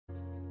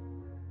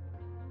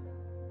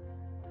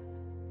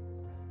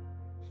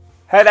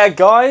Hey there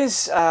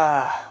guys,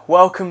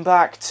 welcome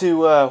back to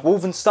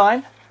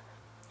Wolfenstein.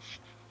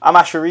 I'm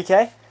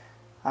AscHeReeKa,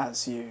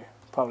 as you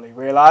probably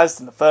realised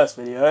in the first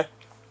video,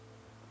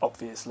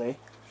 obviously.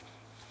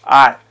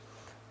 Alright,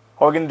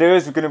 what we're going to do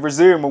is we're going to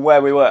resume on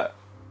where we were.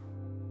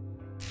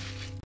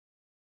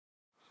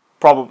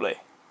 Probably.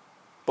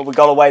 But we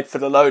got to wait for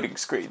the loading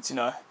screens, you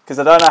know, because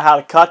I don't know how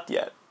to cut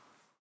yet.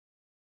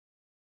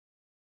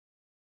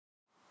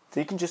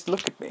 So you can just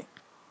look at me.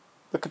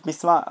 Look at me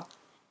smile.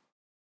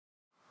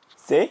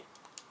 See?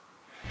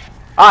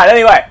 Alright,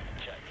 anyway.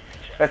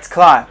 Let's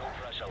climb.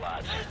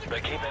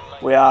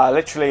 We are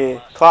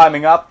literally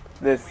climbing up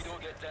this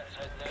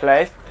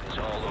place.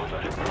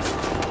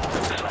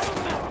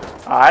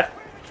 Alright.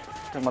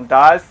 Someone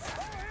dies.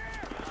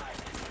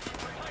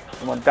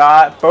 Someone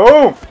dies.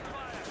 Boom!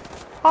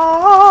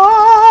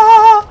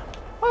 Ah!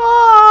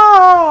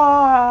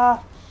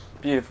 Ah!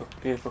 Beautiful,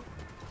 beautiful.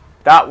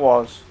 That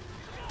was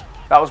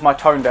my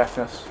tone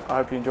deafness. I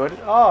hope you enjoyed it.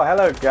 Oh,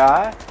 hello,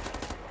 guy.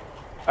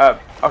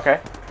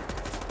 Okay.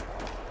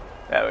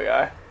 There we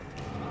go.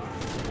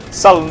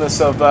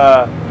 Sullenness of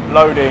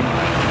loading.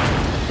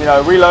 You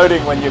know,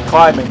 reloading when you're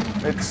climbing.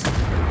 It's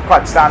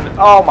quite standard.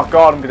 Oh my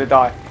god, I'm gonna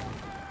die.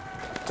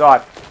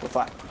 Died. We're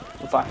fine.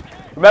 We're fine.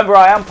 Remember,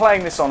 I am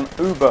playing this on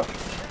Uber.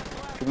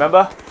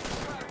 Remember?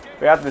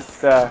 We had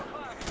this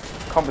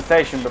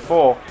conversation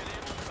before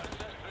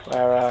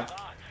where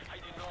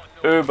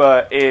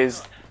Uber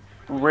is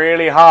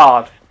really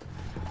hard.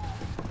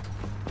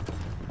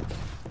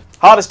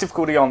 Hardest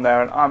difficulty on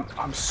there, and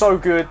I'm so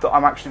good that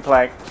I'm actually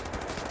playing.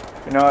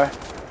 You know,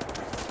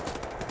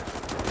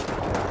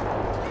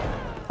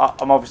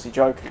 I'm obviously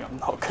joking. I'm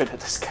not good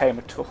at this game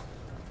at all.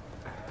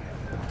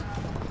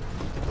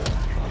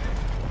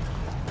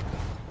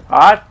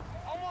 Alright,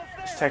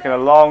 it's taking a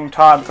long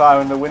time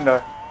climbing the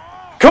window.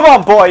 Come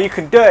on, boy, you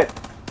can do it.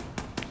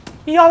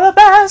 You're the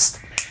best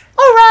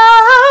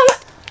around.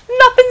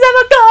 Nothing's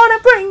ever gonna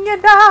bring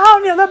you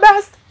down. You're the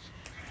best.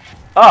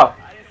 Oh,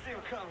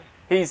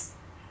 he's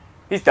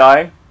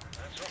dying.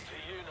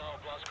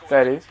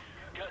 There it is.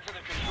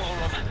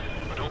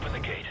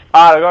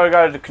 I gotta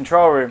go to the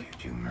control room.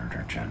 You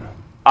murder General.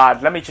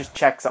 Let me just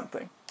check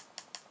something.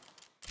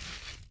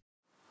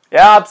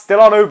 Yeah, I'm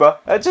still on Uber.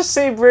 It just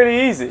seemed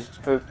really easy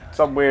for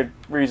some weird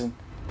reason.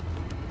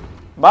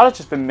 Might have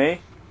just been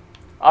me.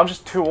 I'm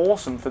just too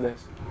awesome for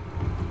this.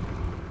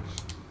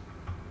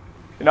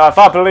 You know, if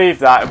I believe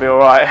that, it'll be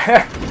alright.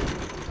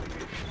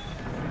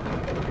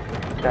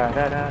 Da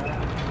da da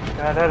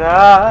da da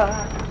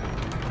da.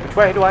 Which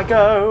way do I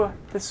go?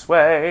 This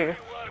way.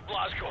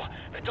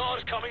 The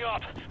door's coming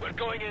up. We're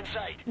going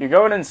inside. You're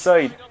going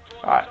inside.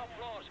 Alright.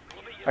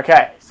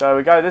 Okay, so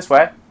we go this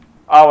way.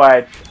 Oh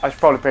wait, I should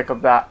probably pick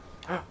up that.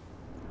 A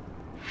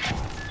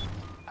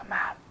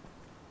map.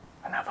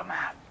 Another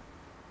map.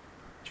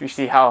 Should we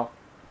see how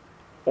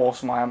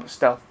awesome I am at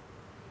stealth?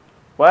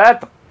 Where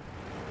the...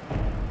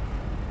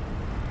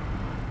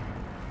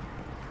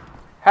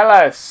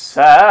 Hello,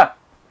 sir.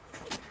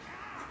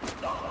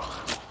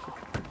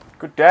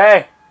 Good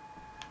day.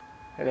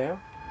 Hello?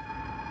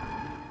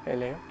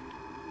 Hello?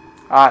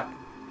 Alright.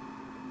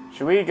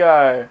 Should we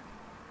go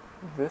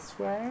this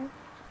way?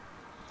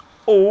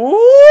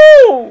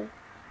 Ooh!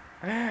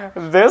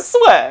 This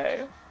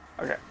way!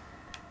 Okay.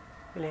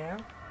 Hello?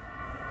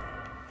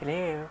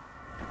 Hello?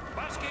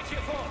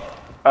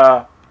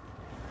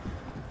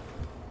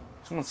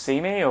 Someone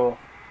see me or?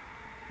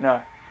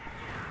 No.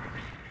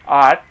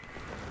 Alright.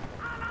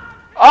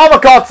 Oh my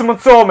god, someone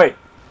saw me!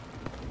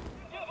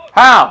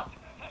 How?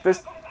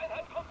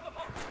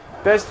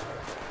 There's...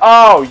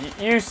 Oh,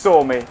 you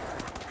saw me.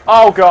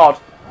 Oh god.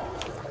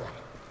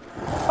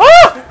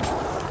 Ah!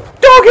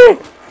 Doggy!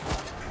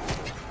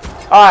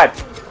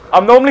 Alright.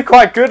 I'm normally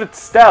quite good at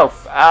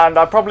stealth, and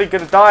I'm probably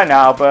gonna die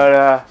now,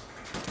 but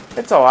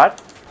it's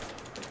alright.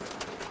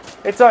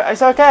 It's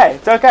okay.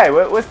 It's okay.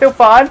 We're still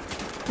fine.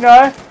 You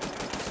know?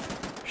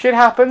 Shit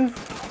happens.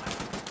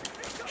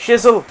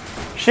 Shizzle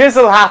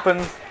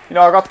happens. You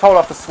know, I got told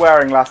off for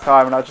swearing last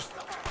time, and I just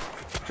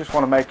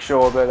want to make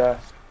sure that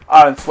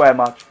I don't swear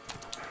much.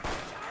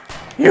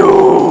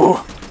 You!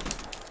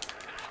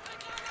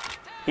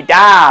 He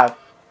died!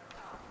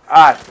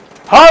 Alright.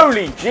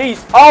 Holy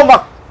jeez! Oh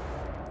my...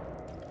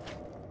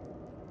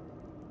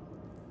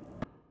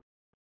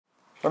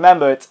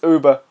 Remember, it's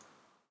Uber.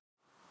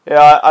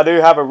 Yeah, I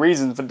do have a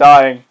reason for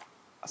dying.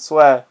 I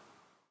swear.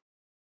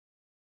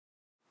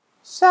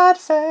 Sad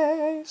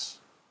face.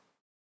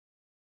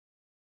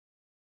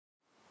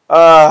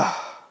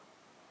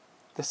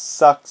 This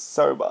sucks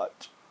so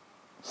much.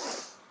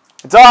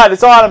 It's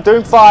alright, I'm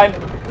doing fine.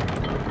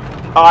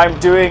 I'm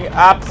doing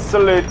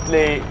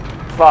absolutely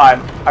fine.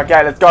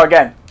 Okay, let's go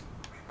again.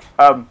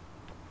 That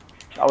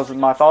wasn't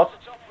my fault.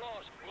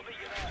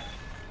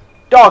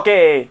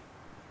 Doggy!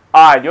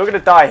 Alright, you're gonna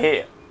die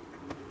here.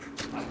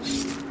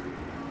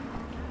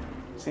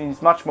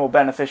 Seems much more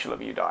beneficial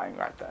of you dying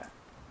right there.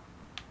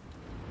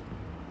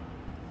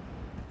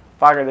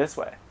 If I go this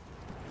way.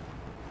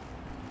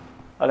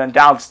 And then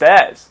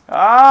downstairs.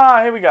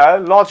 Ah, here we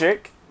go.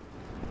 Logic.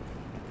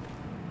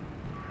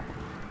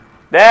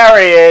 There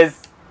he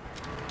is.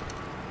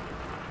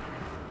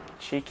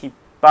 Cheeky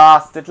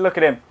bastard. Look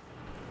at him.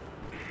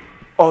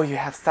 Oh, you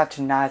have such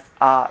a nice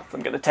ass.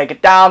 I'm going to take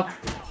it down.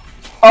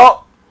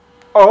 Oh.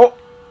 Oh.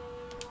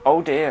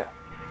 Oh, dear.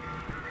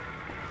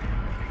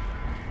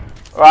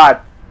 Right.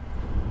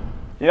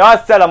 You know, I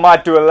said I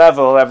might do a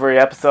level every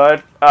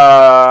episode.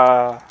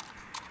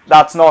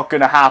 That's not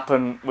going to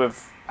happen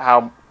with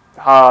how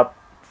hard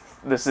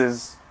this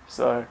is,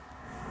 so...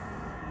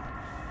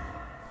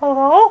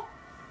 Hello?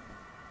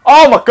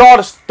 Oh my god,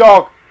 it's a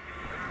dog!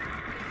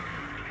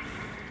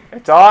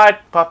 It's alright,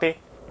 puppy.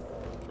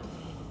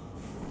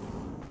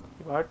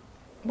 You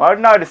won't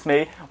notice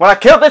me when I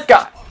kill this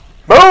guy!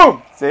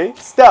 Boom! See?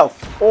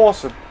 Stealth.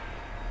 Awesome.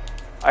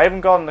 I even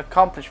got an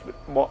accomplishment.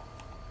 What?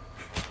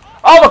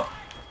 Oh my...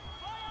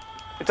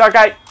 It's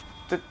okay.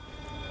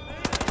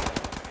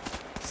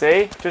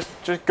 See?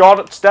 Just got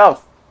it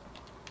stealth.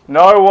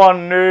 No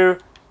one knew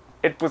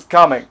it was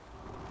coming.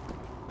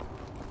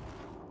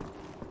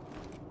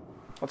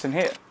 What's in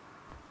here?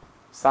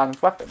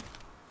 Silenced weapon.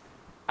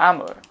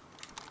 Ammo.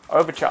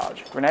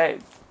 Overcharge.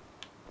 Grenades.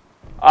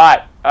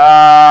 Alright.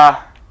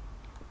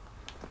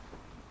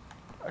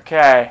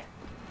 Okay.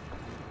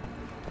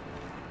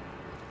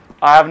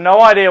 I have no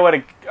idea where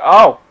to...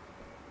 Oh!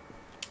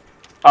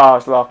 Oh,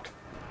 it's locked.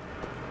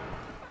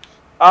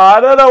 I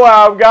don't know where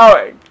I'm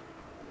going.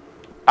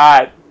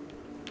 Alright.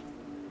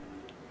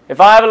 If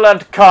I ever learn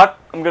to cut,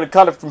 I'm going to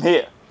cut it from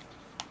here.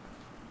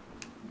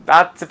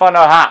 That's if I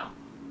know how.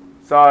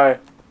 So,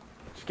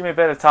 just give me a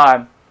bit of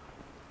time.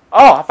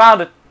 Oh, I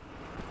found it.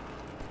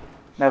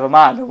 Never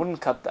mind, I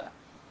wouldn't cut that.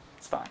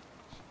 It's fine.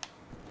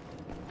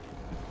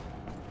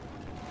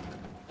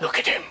 Look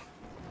at him.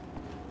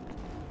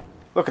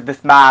 Look at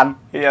this man.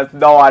 He has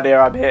no idea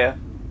I'm here.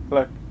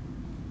 Look.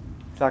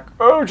 He's like,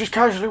 oh, just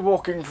casually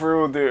walking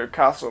through the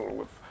castle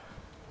with...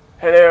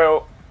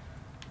 Hello.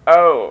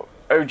 Oh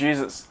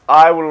Jesus.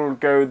 I will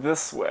go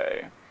this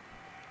way.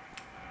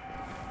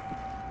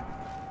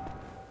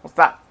 What's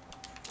that?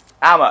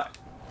 Ammo.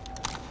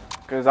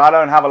 Because I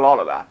don't have a lot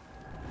of that.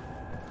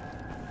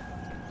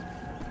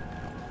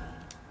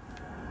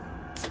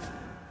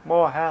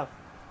 More health.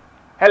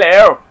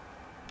 Hello.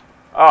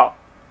 Oh.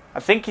 I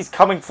think he's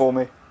coming for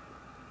me.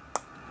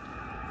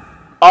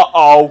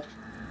 Uh-oh.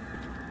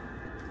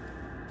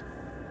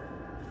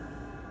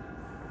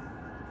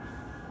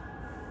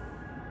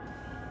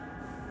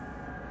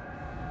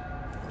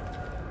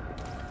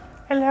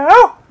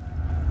 Hello?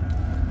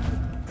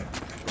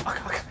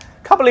 I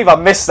can't believe I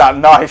missed that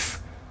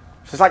knife.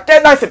 She's like,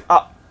 get a knife in.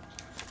 Oh.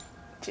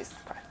 Jesus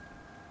Christ.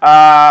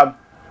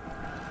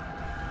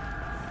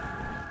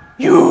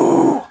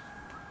 You.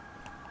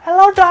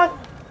 Hello, dog.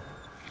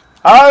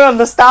 I don't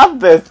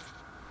understand this.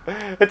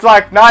 It's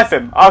like, knife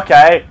him.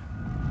 Okay.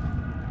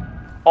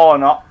 Or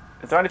not.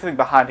 Is there anything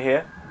behind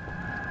here?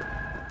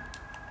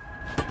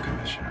 To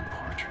commission a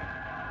portrait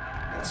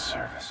in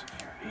service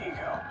of your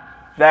ego.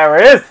 There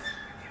is.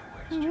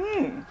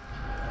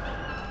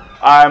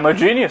 I'm a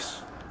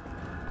genius.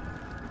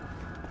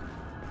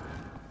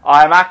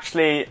 I'm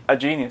actually a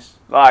genius.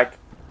 Like.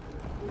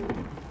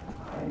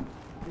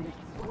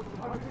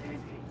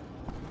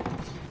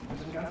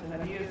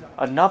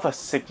 Another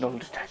signal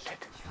detected.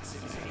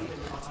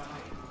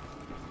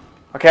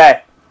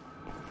 Okay.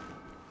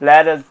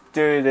 Let us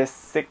do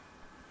this.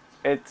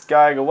 It's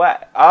going away.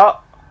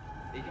 Oh.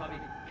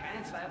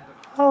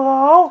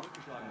 Hello?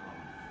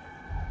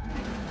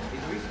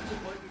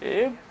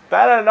 You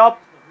better not.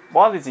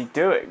 What is he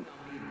doing?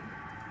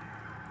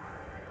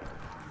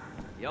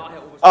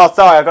 Oh,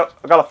 sorry. I got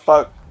a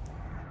phone.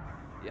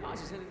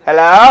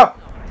 Hello?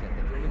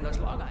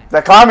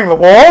 They're climbing the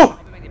wall?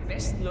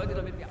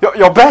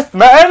 Your best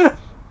man?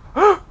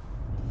 I'm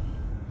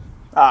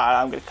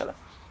gonna kill him.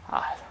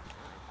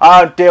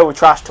 I don't deal with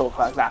trash talk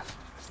like that.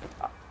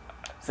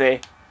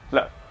 See?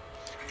 Look.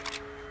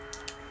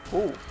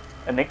 Ooh,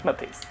 Enigma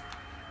piece.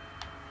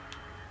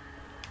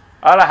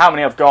 I don't know how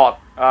many I've got.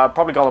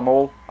 Probably got them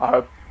all, I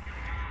hope.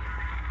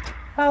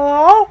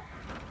 Hello?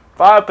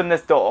 If I open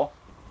this door...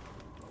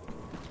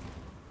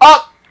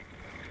 Up!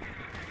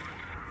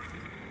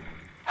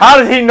 How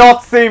did he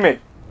not see me?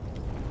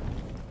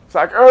 It's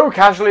like, oh,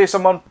 casually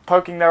someone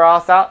poking their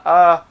ass out.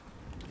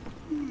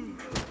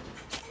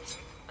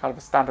 Kind of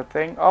a standard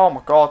thing. Oh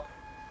my god.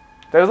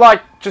 There's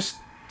like, just,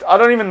 I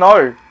don't even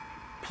know.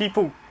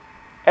 People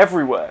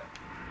everywhere.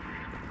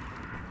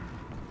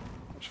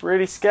 It's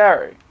really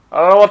scary.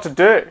 I don't know what to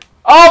do.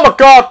 Oh my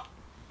god!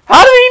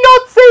 How did he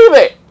not see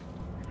me?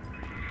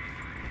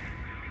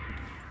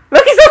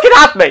 Look, he's looking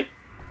at me!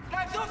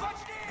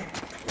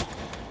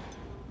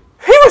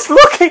 He was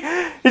looking!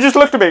 He just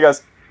looked at me and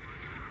goes...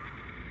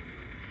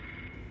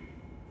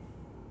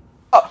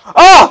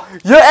 Oh!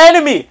 Your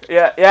enemy!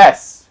 Yeah,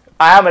 yes.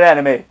 I am an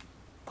enemy.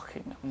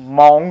 Fucking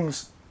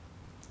mongs.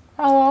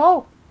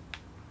 Hello?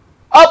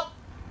 Up!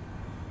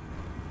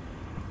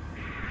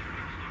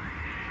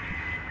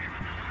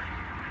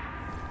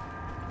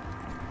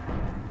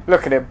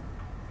 Look at him.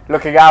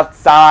 Looking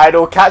outside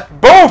or catch...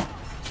 Boom!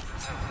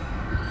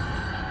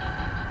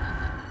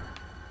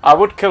 I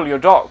would kill your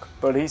dog,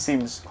 but he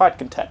seems quite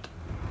content.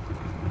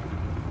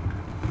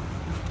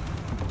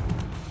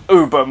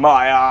 Uber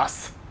my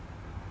ass.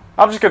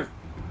 I'm just gonna...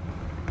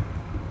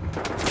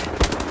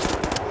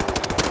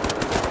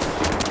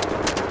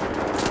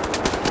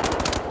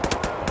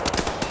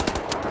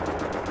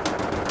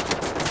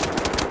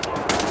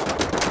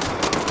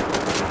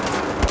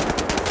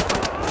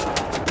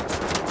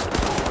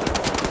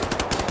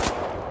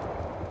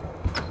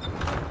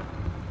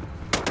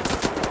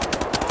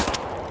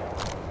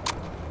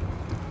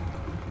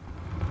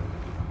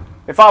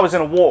 If I was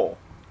in a war,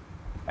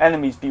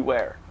 enemies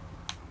beware.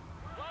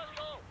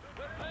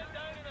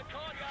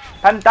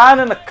 Pen down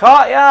in the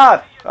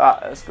courtyard!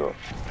 Alright, let's go.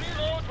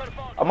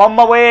 I'm on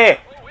my way!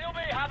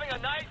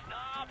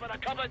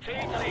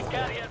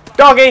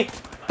 Doggy!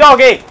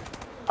 Doggy!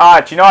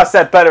 Alright, you know I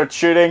said better at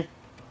shooting?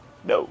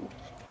 No.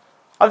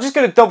 I'm just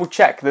going to double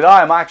check that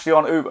I am actually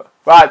on Uber.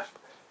 Right,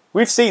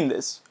 we've seen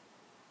this.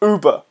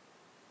 Uber.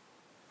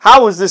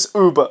 How is this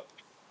Uber?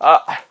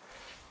 I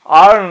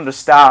don't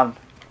understand.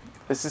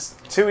 This is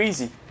too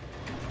easy.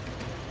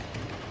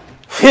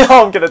 Yeah,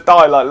 I'm gonna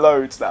die like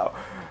loads now.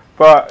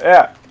 But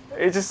yeah,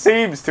 it just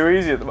seems too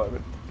easy at the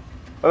moment.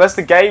 Unless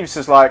the game's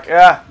just like,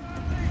 yeah,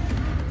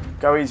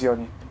 go easy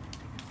on you.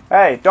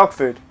 Hey, dog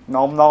food.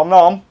 Nom nom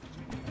nom.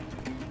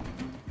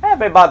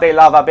 Everybody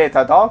love a bit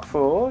of dog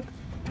food.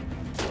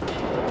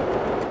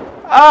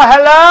 Ah,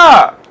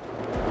 hello!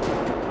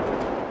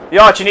 You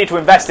know what you need to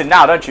invest in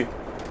now, don't you?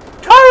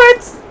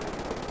 Turrets!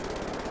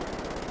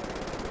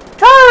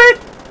 Turret!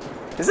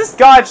 Is this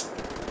guy just...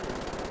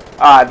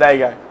 Alright, there you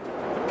go.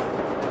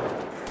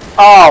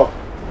 Oh!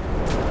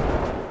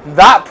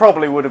 That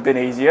probably would have been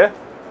easier.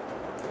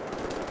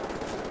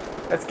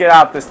 Let's get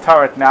out this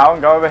turret now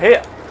and go over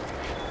here.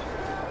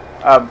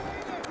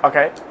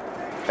 Okay.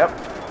 Yep.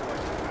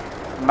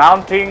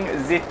 Mounting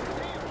the...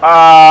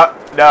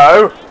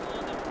 no.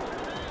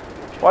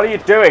 What are you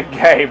doing,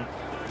 game?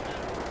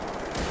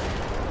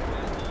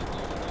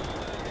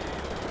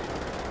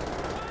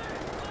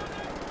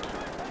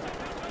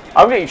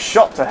 I'm getting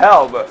shot to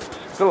hell, but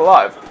still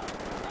alive.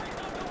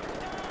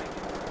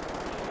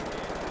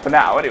 For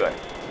now, anyway.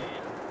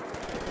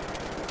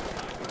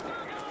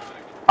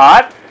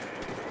 Alright.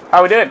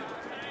 How we doing?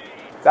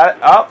 Is that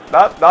it? Oh,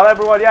 no, not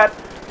everyone yet.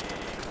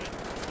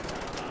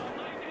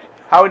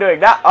 How we doing?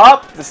 That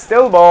up? There's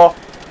still more.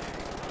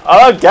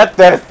 Oh, get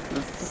this.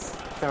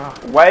 There are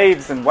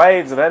waves and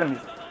waves of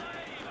enemies.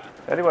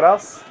 Anyone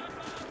else?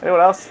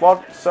 Anyone else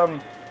want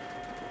some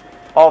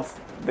of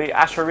the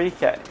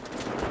AscHeReeKa?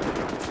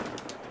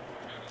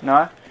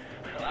 No?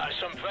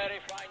 Some very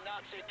fine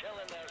Nazi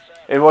killing there, sir.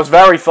 It was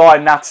very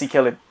fine Nazi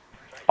killing.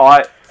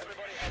 Alright.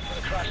 Everybody head for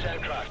the crashed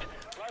aircraft.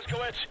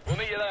 Blazkowicz, we'll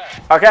meet you there.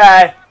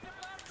 Okay.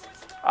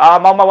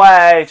 I'm on my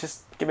way.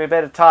 Just give me a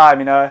bit of time,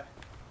 you know.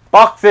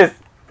 Boxes.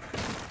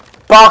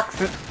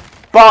 Boxes.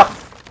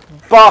 Box.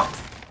 Box.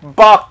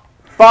 Box.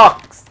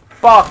 Box.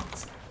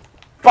 Box.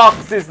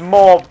 Boxes.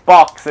 More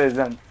boxes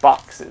and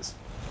boxes.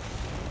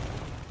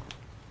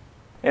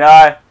 You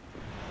know.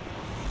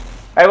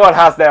 Everyone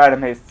has their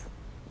enemies.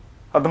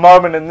 At the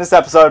moment in this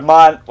episode,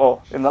 mine,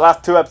 well, in the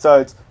last 2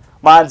 episodes,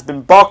 mine's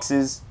been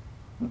boxes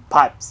and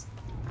pipes.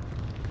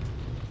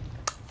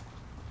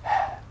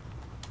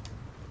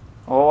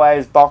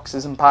 Always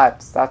boxes and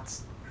pipes.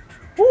 That's...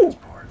 Woo.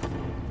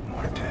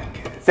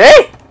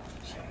 See?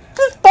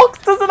 This box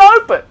doesn't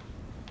open.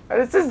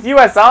 And it says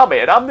US Army,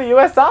 and I'm the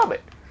US Army.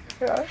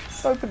 You know,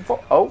 it's open for...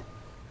 Oh.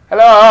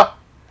 Hello?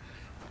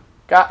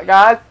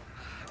 Guys?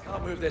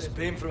 Can't move this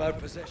beam from our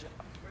position.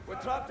 We're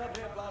trapped up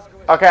here,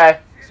 Blazkowicz. Okay.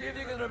 See if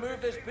you can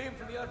remove this beam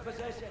from your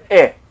possession.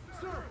 Eh.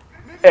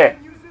 Eh.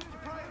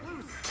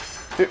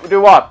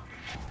 Do what?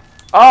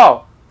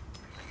 Oh.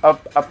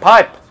 A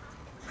pipe.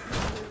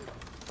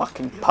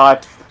 Fucking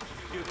pipe.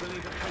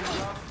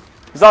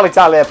 It's not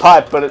exactly a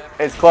pipe, but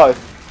it's close.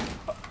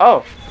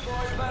 Oh.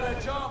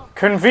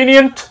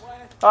 Convenient?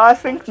 I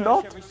think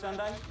not.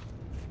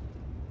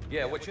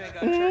 Yeah, what you ain't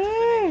got church you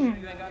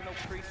ain't got no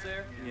priest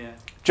there? Yeah.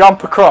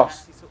 Jump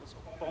across.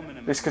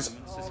 This could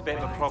It's a bit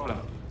of a problem.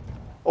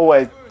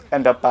 always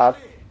end up bad.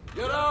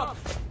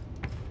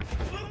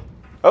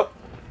 Oh.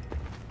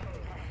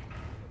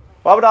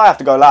 Why would I have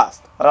to go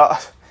last?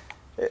 I'd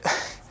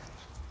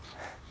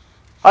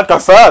go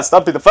first.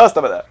 I'd be the first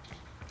over there.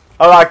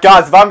 Alright,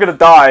 guys, if I'm going to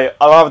die,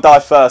 I'd rather die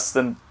first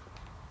than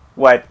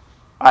wait.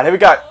 Alright, here we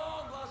go.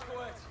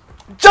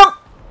 Jump!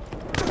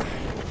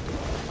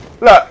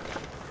 Look.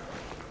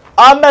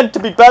 I'm meant to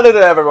be better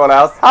than everyone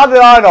else. How did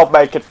I not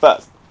make it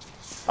first?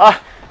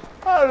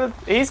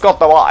 He's got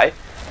the eye.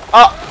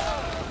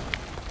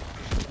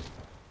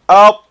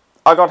 Oh,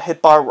 I got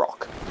hit by a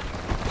rock.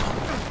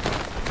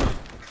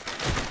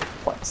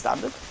 Quite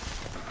standard.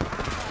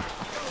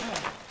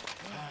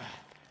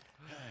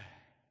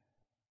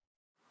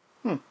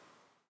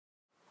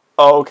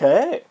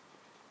 Okay.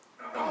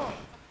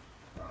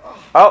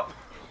 Oh,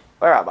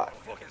 where am I?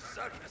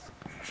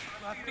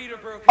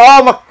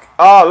 Oh my!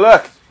 Oh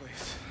look!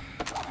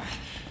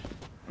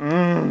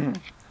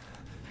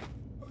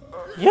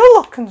 You're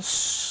looking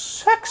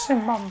sexy,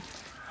 mum.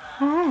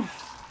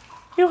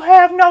 You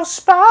have no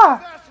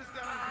spark.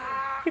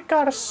 You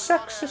got a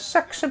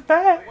sexy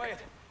back. Wait.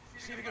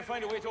 See if you can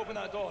find a way to open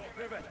that door.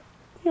 Move it.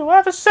 You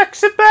have a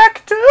sexy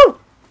back too.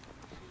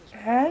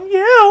 And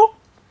you.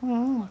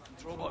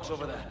 Control box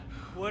over there.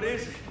 What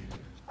is it?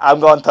 I'm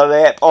going to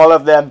rape all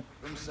of them.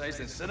 Room-sized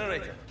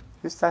incinerator.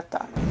 Who said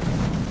that?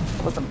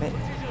 Wasn't me.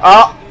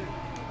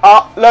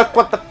 Oh, look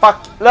what the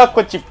fuck, look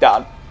what you've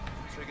done.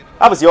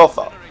 That was your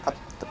fault. That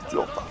was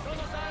your fault.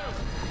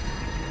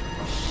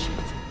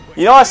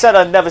 You know I said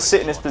I'd never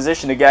sit in this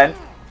position again?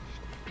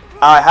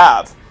 I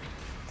have.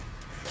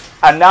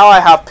 And now I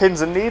have pins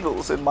and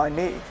needles in my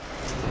knee.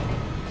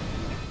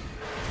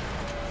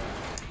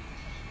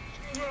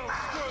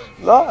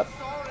 Look.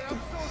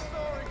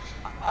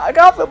 I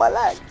can't feel my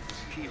leg.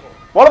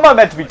 What am I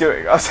meant to be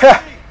doing?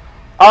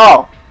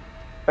 Oh.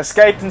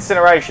 Escaped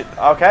incineration.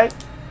 Okay.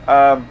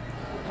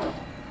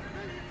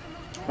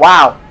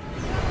 Wow.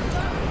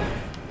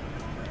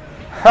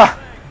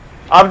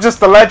 I'm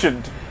just a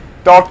legend.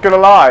 Not gonna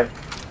lie.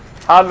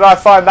 How did I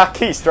find that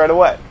key straight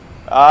away?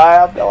 I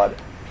have no idea.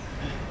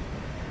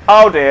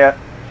 Oh dear.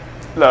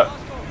 Look.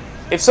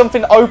 If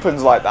something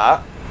opens like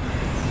that,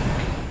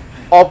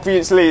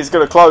 obviously it's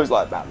gonna close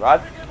like that, right?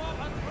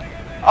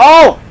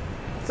 Oh!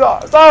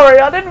 Sorry,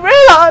 I didn't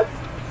realise!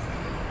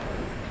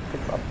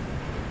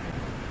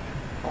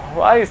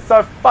 Why is it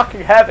so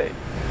fucking heavy?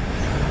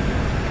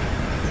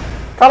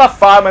 Can't a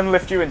fireman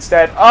lift you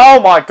instead? Oh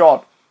my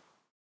god.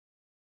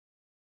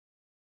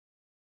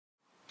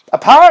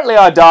 Apparently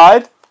I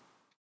died.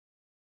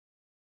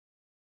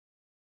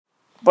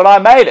 But I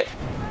made it.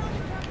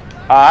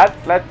 Alright,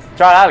 let's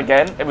try that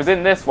again. It was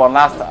in this one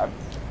last time.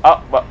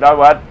 Oh, well, no,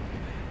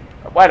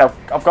 wait,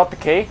 I've got the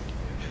key.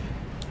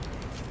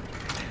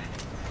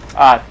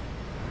 Alright.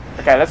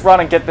 Okay, let's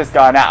run and get this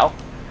guy now.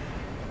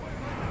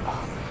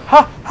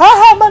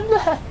 My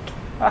leg.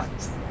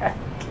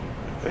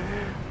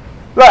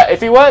 Look, if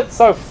he weren't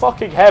so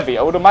fucking heavy,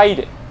 I would have made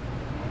it.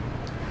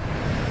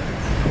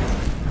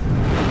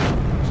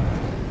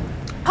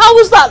 How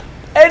was that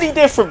any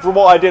different from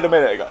what I did a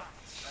minute ago?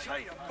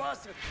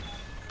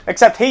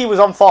 Except he was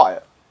on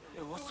fire.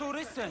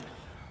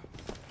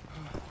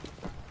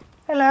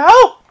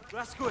 Hello?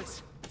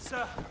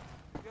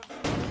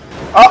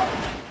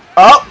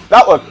 Oh,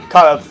 that was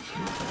kind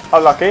of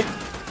unlucky.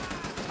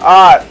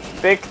 Alright,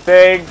 big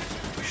thing.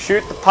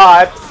 Shoot the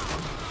pipes.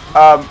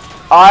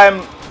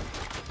 I'm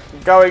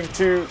going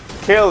to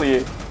kill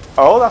you.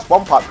 Oh, that's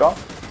one pipe gone.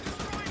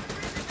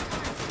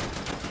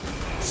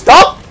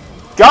 Stop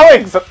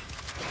going for...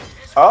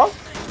 Oh.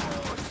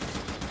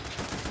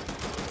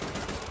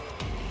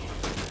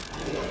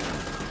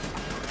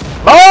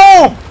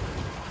 Boom!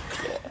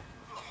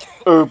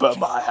 Yeah. Uber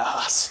my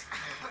ass.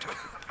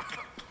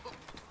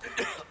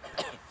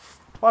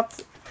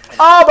 What?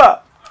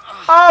 Armor!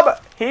 Armor!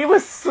 He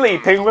was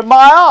sleeping with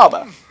my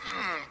armor.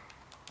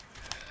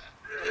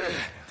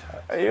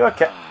 Are you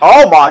okay?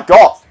 Oh my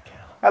god!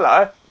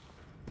 Hello.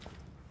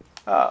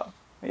 Oh,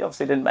 he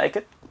obviously didn't make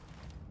it.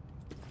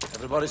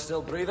 Everybody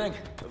still breathing?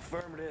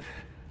 Affirmative.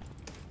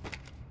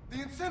 The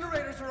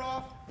incinerators are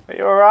off. Are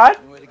you alright?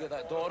 Any way to get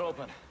that door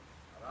open?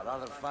 I'd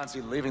rather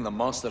fancy leaving the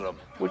monster room.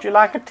 Would you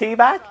like a tea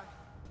bag?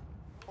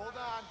 Hold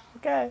on.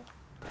 Okay.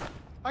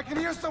 I can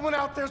hear someone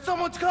out there.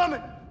 Someone's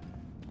coming.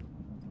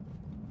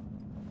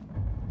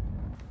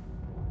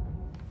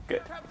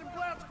 Good. Captain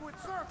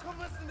Blazkowicz, sir, come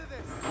listen to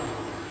this.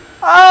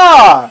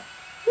 Ah!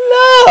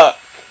 Look!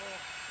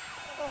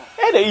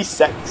 Isn't he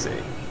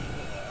sexy?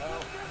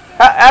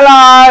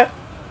 Hello!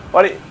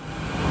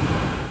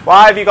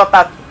 Why have you got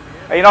that?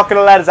 Are you not going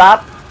to let us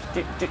out?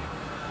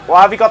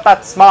 Why have you got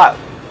that smile?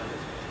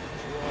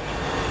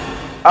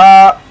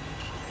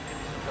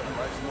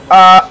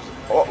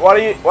 What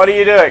are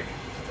you doing?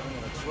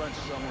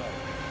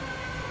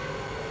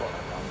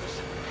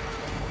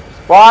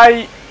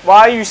 Why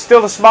are you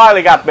still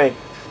smiling at me?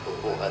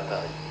 What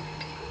are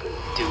you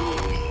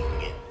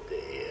doing in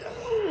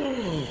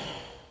there?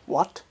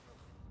 What?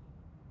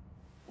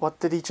 What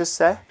did he just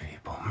say?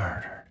 People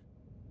murdered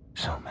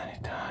so many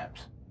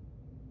times.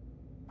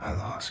 I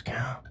lost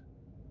count.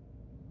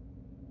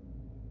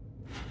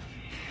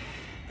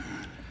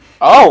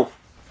 Oh!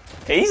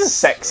 He's a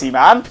sexy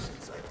man.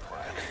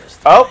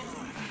 Oh!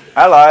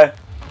 Hello.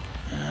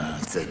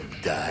 It's a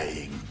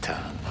dying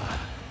tongue.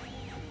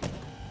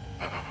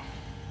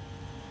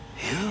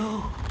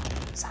 You?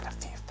 Is that a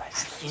few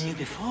faces? Seen you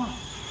before?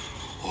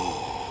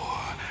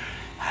 Oh,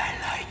 I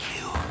like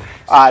you.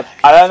 I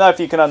don't know if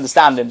you can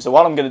understand him, so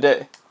what I'm going to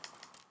do,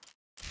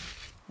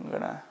 I'm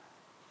going to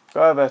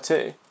go over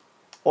to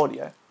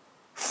audio.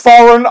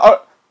 Foreign...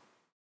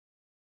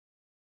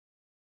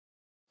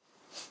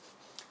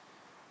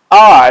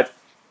 Alright,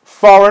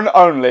 foreign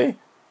only.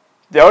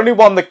 The only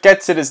one that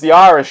gets it is the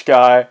Irish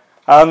guy,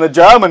 and the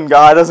German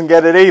guy doesn't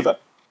get it either.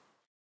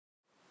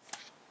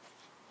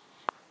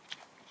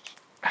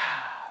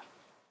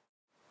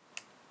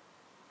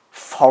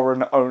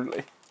 Foreign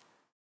only.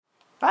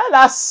 And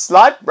that's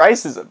slight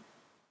racism.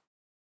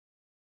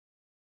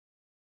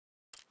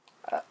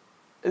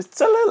 It's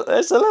a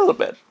little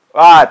bit.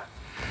 Alright.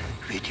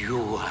 With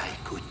you, I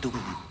could do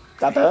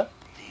That better?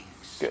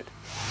 things. Good.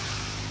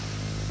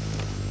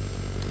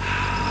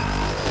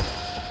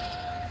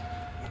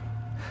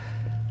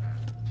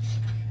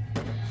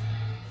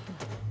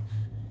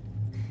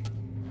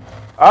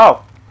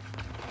 Oh.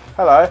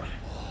 Hello.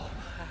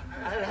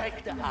 I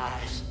like the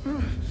eyes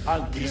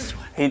on this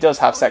one. He does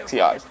have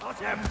sexy eyes.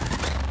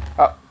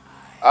 Oh.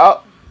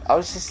 Oh. I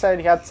was just saying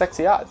he had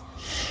sexy eyes.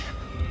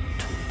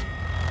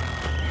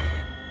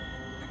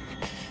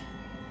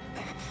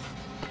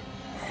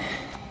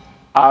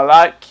 I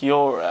like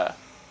your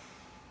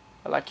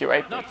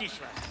apron. Not this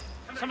one.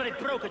 Somebody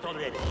broke it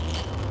already.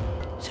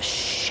 It's a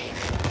shame.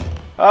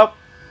 Oh.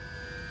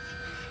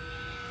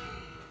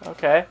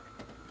 Okay.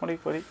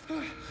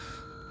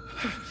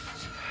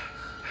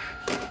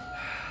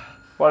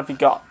 What have you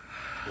got?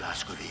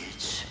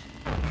 Blazkowicz,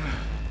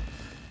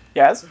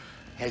 Yes?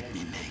 help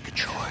me make a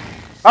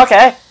choice.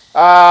 Okay.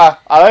 I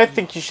don't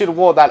think you should have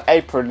worn that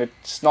apron.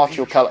 It's not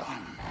your color.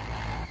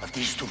 One of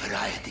these two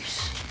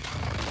varieties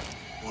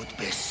would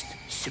best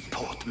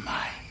support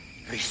my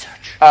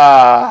research.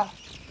 Have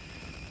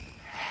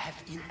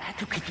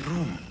inadequate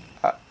room.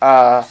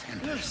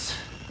 Samples.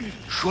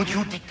 Should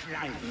you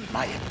decline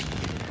my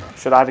appeal,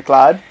 Should I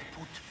decline?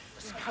 put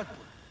a scalpel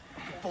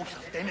onto both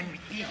of them and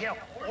we'd be here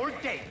all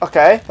day.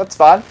 Okay, that's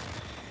fine.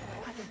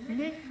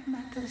 Name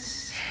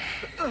matters.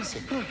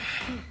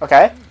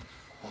 Okay.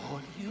 All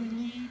you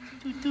need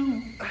to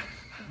do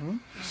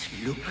is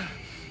look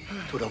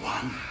to the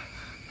one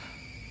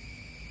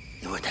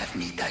you would have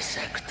me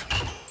dissect.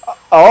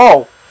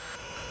 Oh.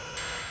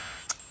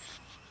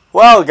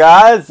 Well,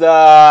 guys,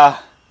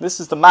 this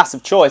is the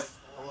massive choice.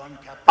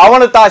 I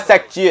want to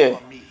dissect you.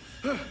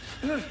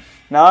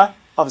 No?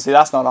 Obviously,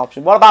 that's not an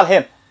option. What about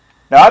him?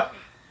 Nope.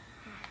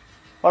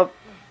 What?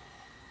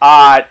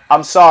 Alright,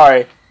 I'm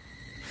sorry.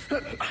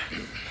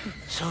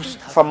 So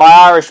stop. From my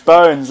Irish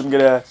bones, I'm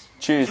gonna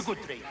choose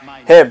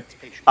him.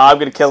 I'm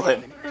gonna kill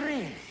him.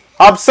 Really?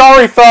 I'm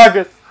sorry,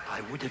 Fergus.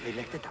 I would have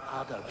elected the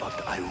other,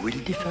 but I will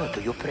defer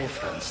to your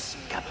preference,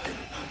 Captain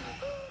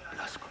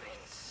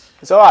Blazkowicz.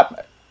 It's alright,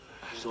 mate.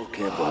 It's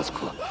okay,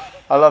 Blazko.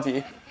 I love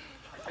you.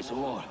 It's a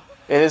war.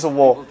 It is a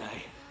war. People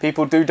die.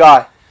 People do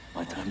die.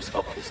 My time's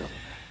up. Is up.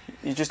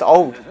 You're just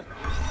old.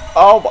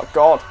 Oh my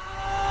god.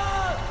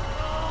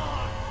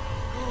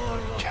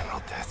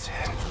 General Death's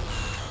Head.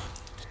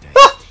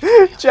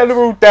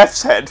 General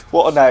Death's Head.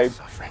 What a name.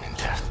 Suffering and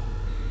death.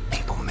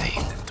 People maimed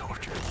and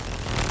tortured.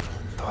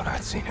 Thought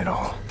I'd seen it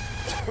all.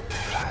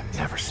 But I'd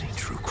never seen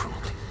true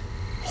cruelty.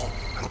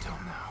 Until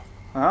now.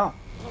 Oh.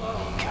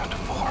 Count to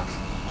 4.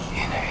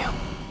 Inhale.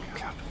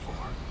 Count to 4.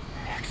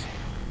 Exhale.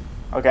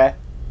 Okay.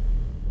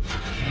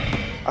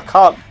 I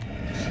can't.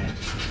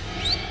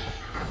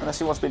 Unless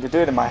he wants me to do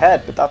it in my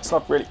head, but that's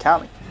not really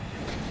counting.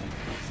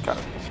 It's kind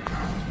of...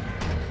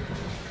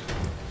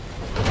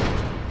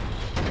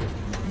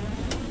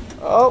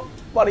 Oh,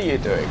 what are you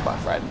doing, my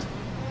friend?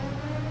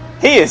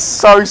 He is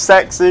so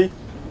sexy.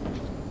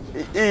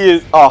 He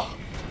is. Oh,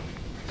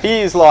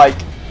 he is like.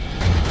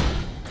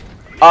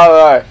 I don't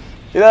know.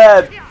 You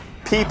know,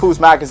 People's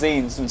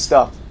magazines and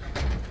stuff.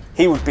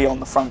 He would be on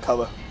the front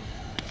cover.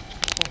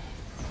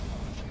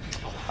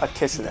 I'd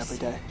kiss it every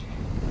day.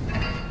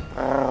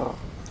 Oh.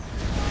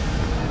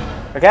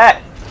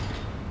 Okay.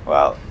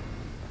 Well.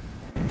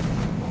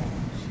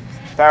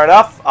 Fair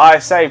enough. I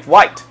saved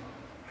white.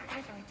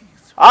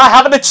 I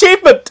have an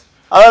achievement!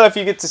 I don't know if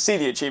you get to see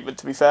the achievement,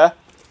 to be fair.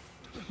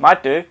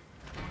 Might do.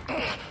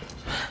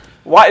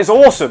 White is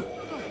awesome.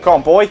 Come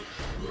on, boy.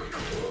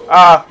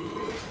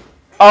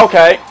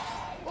 Okay.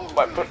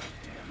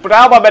 But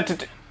how am I meant to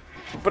do...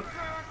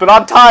 But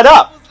I'm tied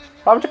up.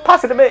 Why would you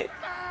pass it to me?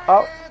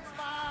 Oh.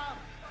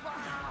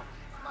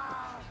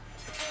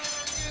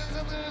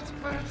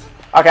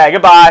 Okay,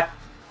 goodbye.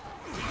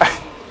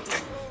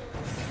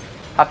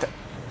 Have to...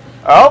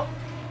 Oh.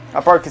 I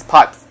broke his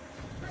pipes.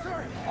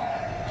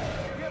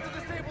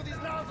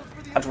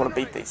 I just want to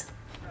beat these.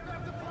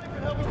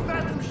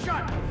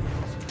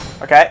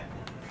 Okay.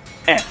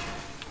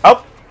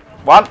 Oh.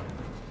 1.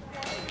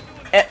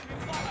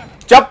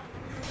 Jump.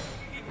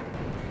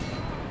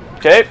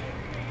 2.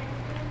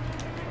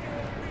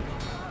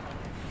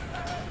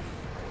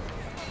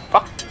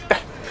 Fuck.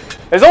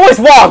 There's always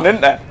one,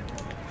 isn't there?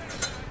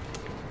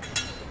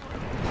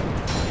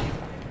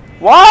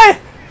 Why?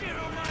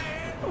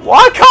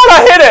 Why can't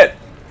I hit it?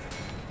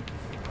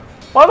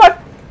 Why am I...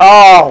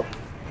 Oh.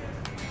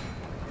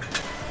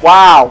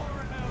 Wow.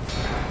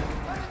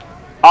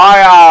 I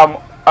am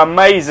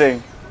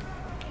amazing.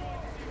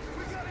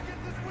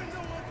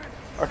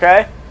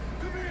 Okay.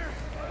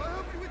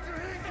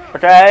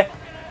 Okay.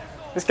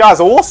 This guy's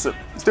awesome.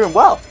 He's doing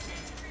well.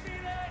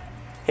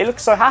 He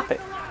looks so happy.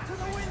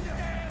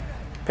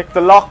 Pick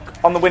the lock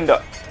on the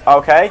window.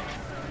 Okay.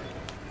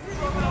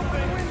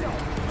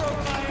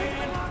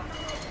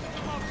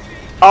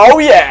 Oh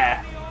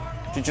yeah.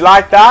 Did you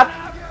like that?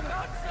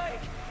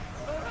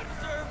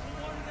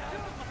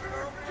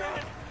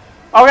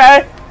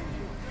 Okay.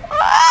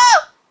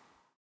 Ah!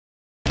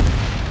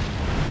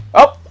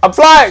 Oh, I'm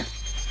flying.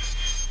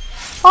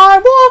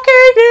 I'm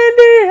walking in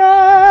the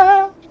air.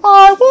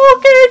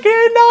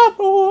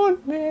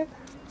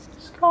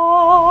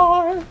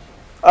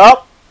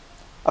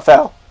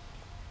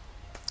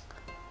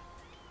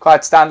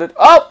 Centipied standard.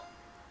 Oh!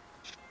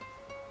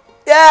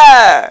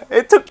 Yeah!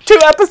 It took 2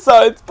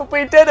 episodes, but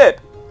we did it!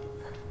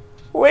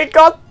 We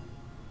got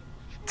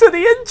to the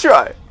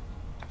intro!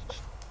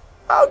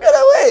 How could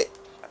I wait?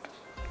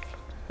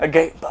 A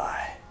Game Boy.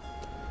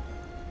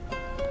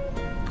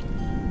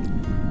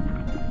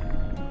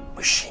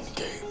 Machine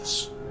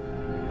games.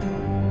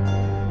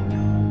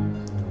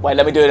 Wait,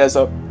 let me do it as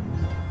a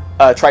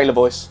trailer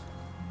voice.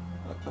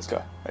 Let's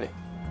go. Ready?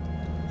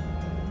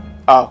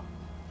 Oh.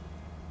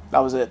 That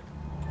was it.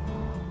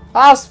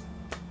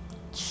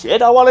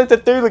 Shit, I wanted to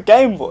do the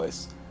game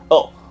voice.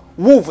 Oh,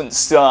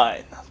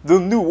 Wolfenstein, the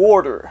New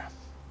Order.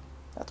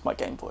 That's my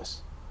game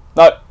voice.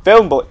 No,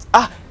 film voice.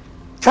 Ah,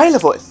 trailer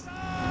voice.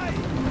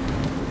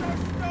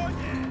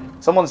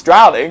 Someone's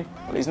drowning.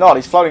 Well, he's not.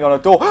 He's floating on a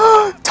door.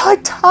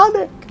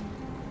 Titanic.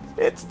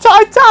 It's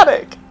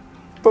Titanic,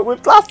 but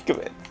with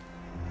Blazkowicz.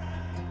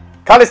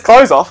 Cut his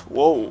clothes off.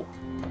 Whoa.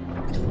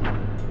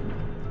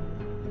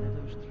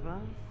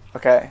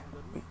 Okay.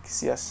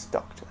 Yes,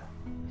 doctor.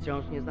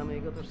 Wciąż nie znamy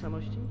jego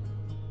tożsamości?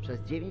 Przez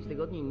 9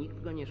 tygodni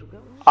nikt go nie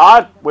szukał?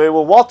 We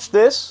will watch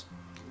this.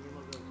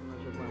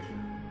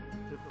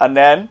 And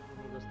then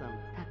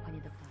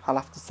I'll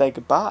have to say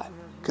goodbye.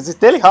 Because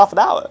it's nearly half an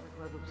hour.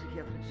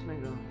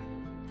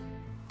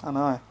 I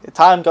know. The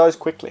time goes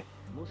quickly.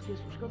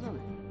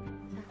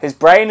 His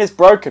brain is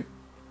broken.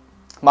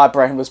 My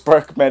brain was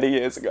broken many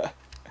years ago.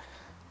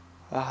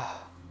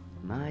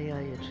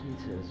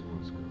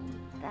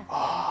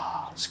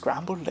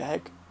 Scrambled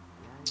egg.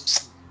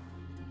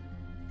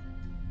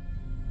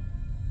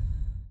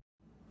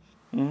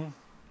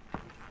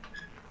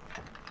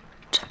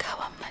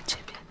 Czekałam na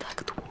ciebie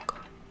tak długo.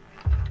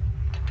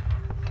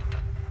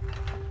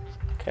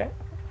 Okay.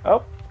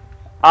 Oh.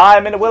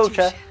 I'm in a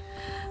wheelchair.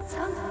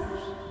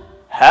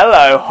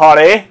 Hello,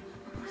 Holly.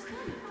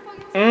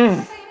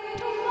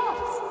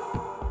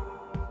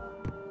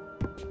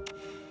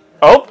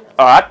 Oh,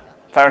 alright.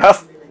 Fair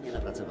enough.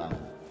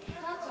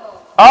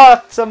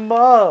 Oh, it's a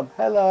mom.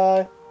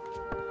 Hello.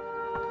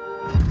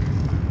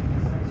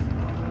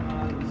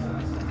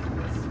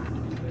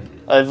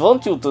 I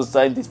want you to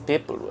sign this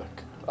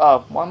paperwork.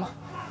 Oh, Mama.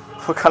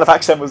 What kind of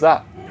accent was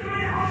that?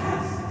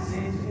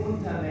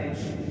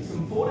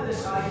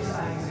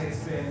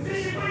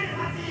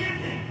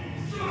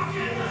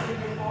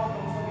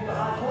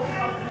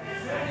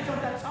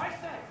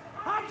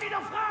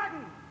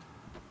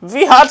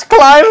 We had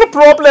kleine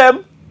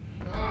problem.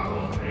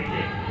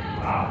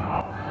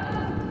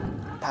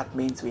 That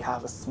means we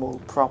have a small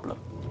problem.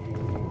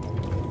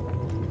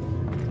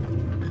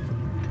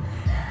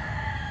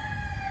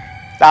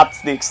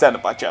 That's the extent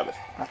of my German.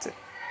 That's it.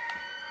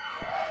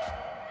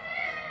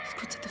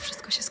 Wkrótce to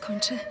wszystko się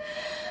skończy.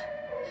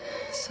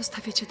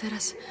 Zostawię cię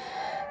teraz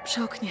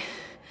przy oknie.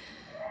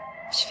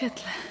 W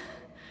świetle.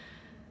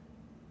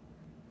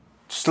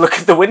 Just look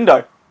at the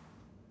window.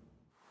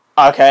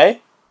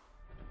 Okay.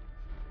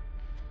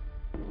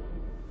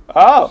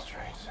 Oh.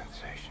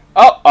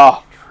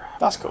 Oh.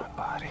 That's cool.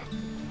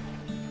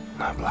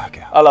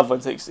 I love when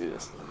things do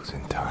this.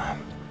 Losing time.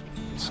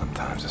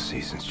 Sometimes the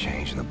seasons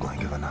change in the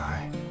blink of an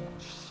eye.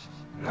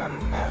 I'm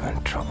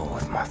having trouble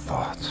with my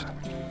thoughts.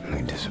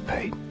 They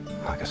dissipate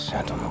like a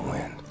scent on the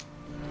wind.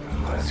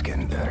 But it's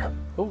getting better.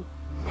 Ooh.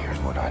 Here's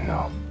what I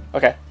know.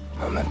 Okay.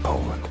 I'm in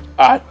Poland.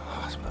 Alright.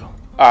 Hospital.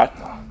 Alright.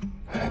 No,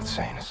 an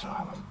insane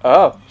asylum.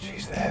 Oh.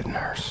 She's the head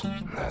nurse.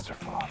 That's her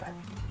father,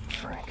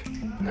 Frank.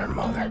 And her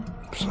mother,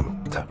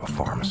 some type of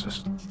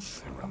pharmacist.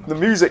 The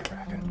music.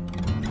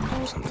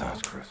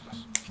 Sometimes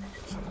Christmas.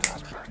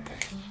 Sometimes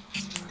birthdays.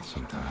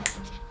 Sometimes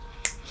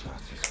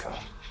Nazis come.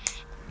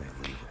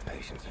 They leave with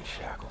patients in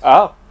shackles.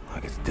 Oh.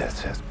 Like it's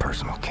Death's Head's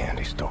personal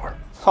candy store.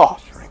 Oh,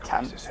 Shrink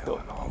candy his store. hell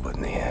and all, but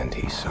in the end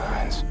he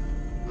signs.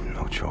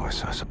 No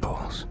choice, I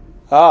suppose.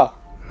 Oh.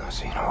 And I've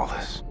seen all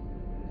this.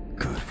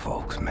 Good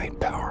folks made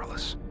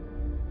powerless.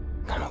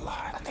 I'm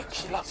alive. I think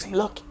she loves him.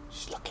 Look.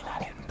 She's looking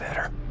at him. Getting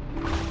better.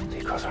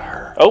 Because of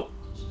her. Oh.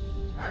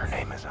 Her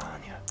name is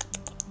Anya.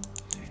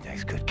 She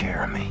takes good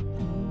care of me.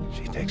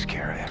 She takes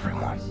care of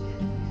everyone.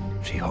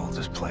 She holds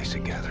this place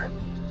together.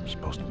 We're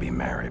supposed to be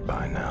married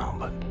by now,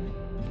 but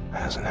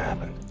hasn't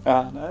happened.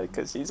 No,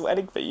 because she's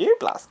waiting for you,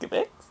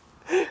 Blazkowicz.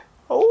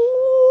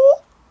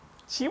 Oh,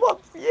 she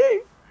wants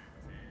you.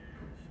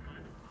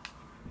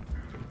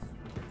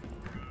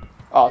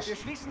 Oh, Wir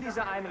schließen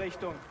diese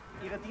Einrichtung.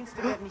 Ihre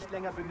Dienste werden nicht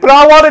länger benötigt. but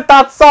I wanted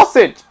that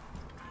sausage.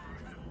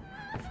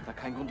 Da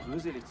kein Grund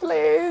rührselig zu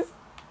Please,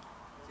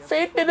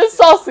 feed me the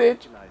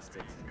sausage.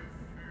 leistet.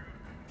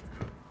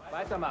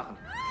 Weitermachen.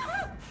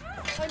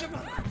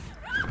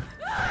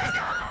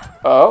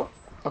 Oh,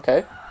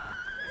 okay.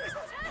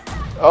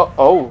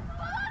 Oh.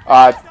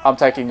 I'm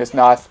taking this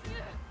knife.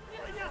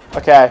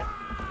 Okay.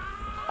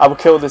 I will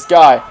kill this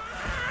guy.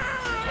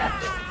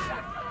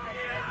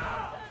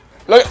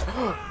 Look.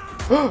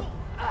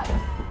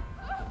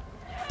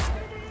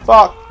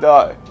 Fuck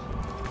no.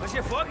 Was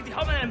hier vorgeht, die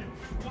haben einen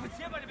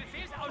Offizier bei der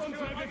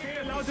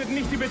Befehlsausführung lautet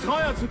nicht, die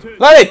Betreuer zu töten.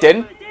 No, they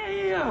didn't. Der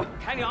hier.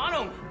 Keine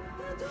Ahnung.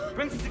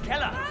 Bringt sie in den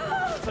Keller.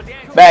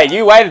 Man,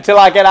 you wait until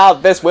I get out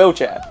of this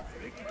wheelchair.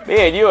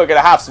 Me and you are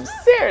gonna have some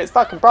serious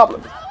fucking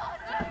problems.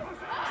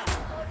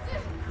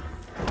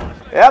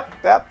 Yep.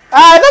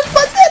 Ah, that's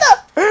my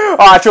dinner!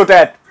 Alright, you're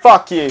dead.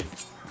 Fuck you.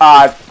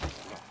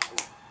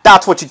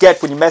 That's what you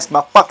get when you mess with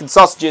my fucking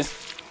sausages.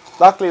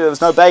 Luckily there was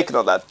no bacon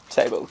on that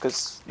table,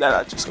 because then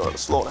I just got to the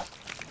slaughter.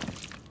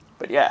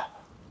 But yeah.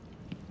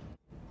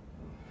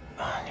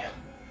 Anya,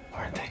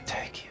 where'd they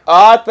take you?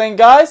 Alright then,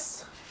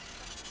 guys.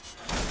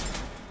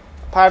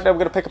 Apparently I'm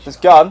gonna pick up this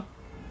gun.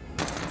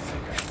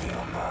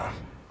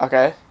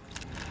 Okay.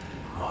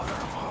 Mother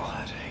of all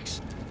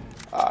headaches.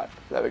 Alright,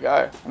 there we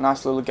go. A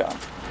nice little gun.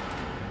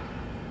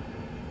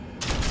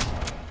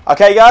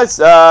 Okay, guys,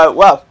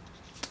 well,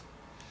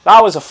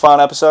 that was a fun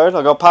episode.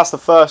 I got past the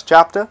first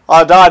chapter.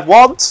 I died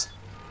once.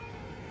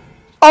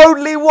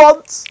 Only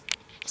once.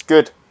 It's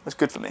good. That's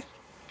good for me.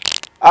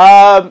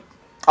 I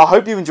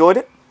hope you enjoyed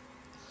it.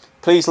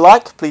 Please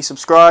like, please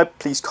subscribe,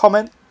 please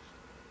comment.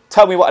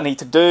 Tell me what I need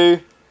to do.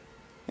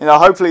 You know,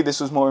 hopefully this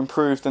was more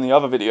improved than the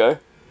other video.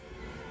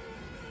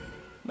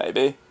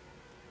 Maybe.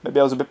 Maybe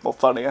I was a bit more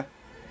funnier.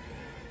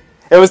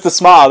 It was the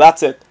smile,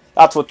 that's it.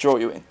 That's what drew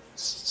you in.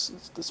 It's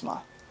the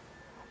smile.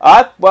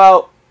 Alright,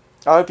 well,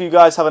 I hope you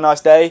guys have a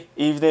nice day,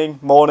 evening,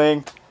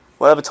 morning,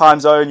 whatever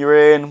time zone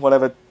you're in,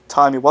 whatever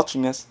time you're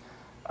watching this.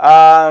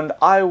 And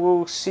I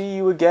will see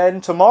you again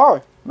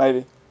tomorrow,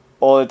 maybe.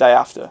 Or the day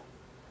after.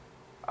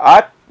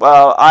 Alright,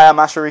 well, I am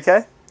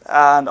AscHeReeKa,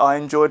 and I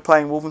enjoyed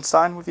playing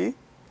Wolfenstein with you.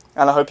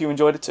 And I hope you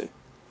enjoyed it too.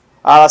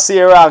 And I'll see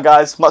you around,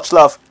 guys. Much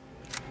love.